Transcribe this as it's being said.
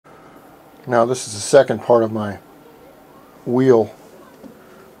Now this is the second part of my wheel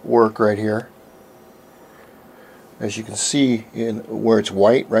work right here. As you can see in where it's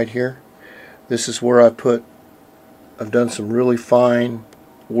white right here, this is where I've done some really fine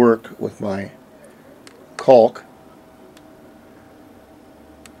work with my caulk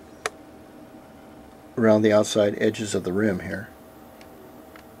around the outside edges of the rim here.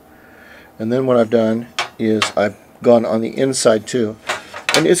 And then what I've done is I've gone on the inside too.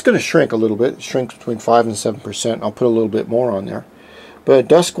 And it's going to shrink a little bit. It shrinks between 5 and 7%. I'll put a little bit more on there. But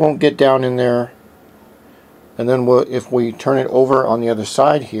dust won't get down in there. And then if we turn it over on the other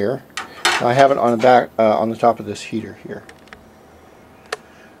side here, I have it on the back, on the top of this heater here.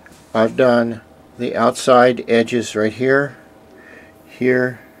 I've done the outside edges right here,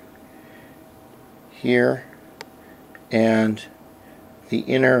 here, here, and the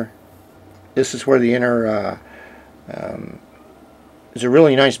inner. This is where the inner. There's a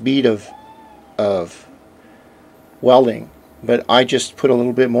really nice bead of welding, but I just put a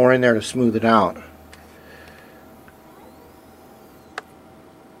little bit more in there to smooth it out.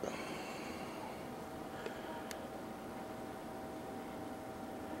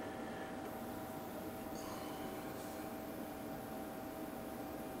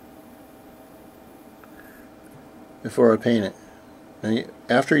 Before I paint it. Now,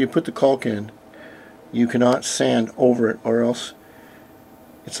 after you put the caulk in, you cannot sand over it, or else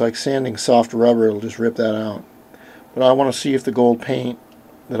it's like sanding soft rubber, it'll just rip that out. But I want to see if the gold paint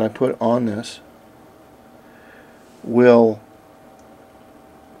that I put on this will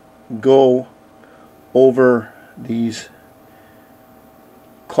go over these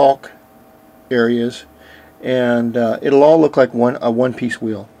caulk areas, and it'll all look like a one-piece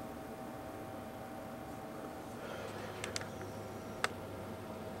wheel.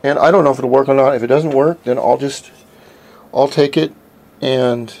 And I don't know if it'll work or not. If it doesn't work, then I'll take it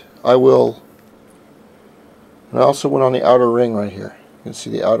and I will. And I also went on the outer ring right here. You can see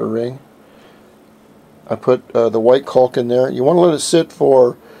the outer ring. I put the white caulk in there. You want to let it sit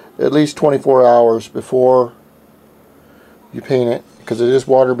for at least 24 hours before you paint it, because it is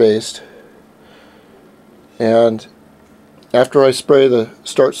water based. And after I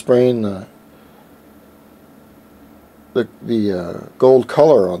start spraying the gold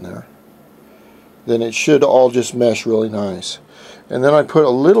color on there, then it should all just mesh really nice. And then I put a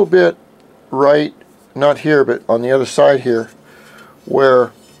little bit right, not here, but on the other side here,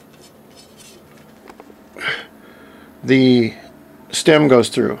 where the stem goes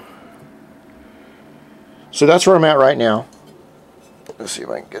through. So that's where I'm at right now. Let's see if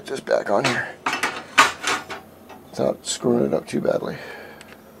I can get this back on here without screwing it up too badly.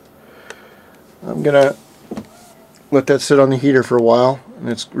 I'm gonna let that sit on the heater for a while, and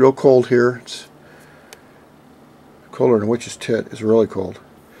it's real cold here. It's colder than a witch's tit. It's really cold.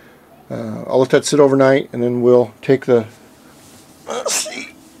 I'll let that sit overnight, and then we'll take the. Let's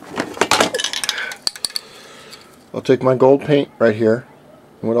see. I'll take my gold paint right here,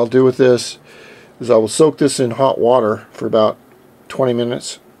 and what I'll do with this is I will soak this in hot water for about 20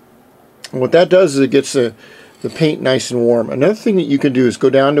 minutes. And what that does is it gets the paint nice and warm. Another thing that you can do is go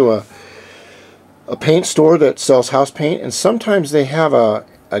down to a paint store that sells house paint, and sometimes they have a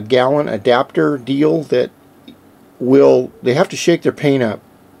gallon adapter deal that they have to shake their paint up,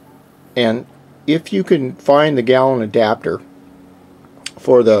 and if you can find the gallon adapter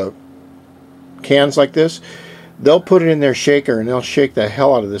for the cans like this, they'll put it in their shaker and they'll shake the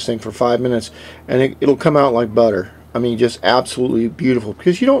hell out of this thing for 5 minutes, and it'll come out like butter. I mean, just absolutely beautiful,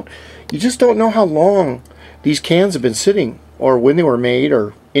 because you just don't know how long these cans have been sitting, or when they were made,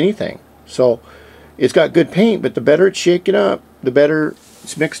 or anything. So it's got good paint, but the better it's shaken up, the better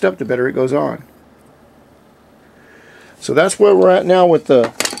it's mixed up, the better it goes on. So that's where we're at now with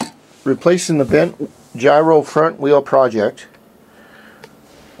the replacing the bent gyro front wheel project.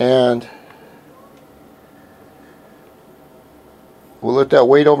 And we'll let that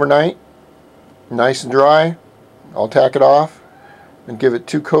wait overnight, nice and dry. I'll tack it off and give it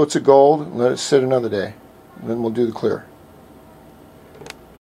 2 coats of gold and let it sit another day. And then we'll do the clear.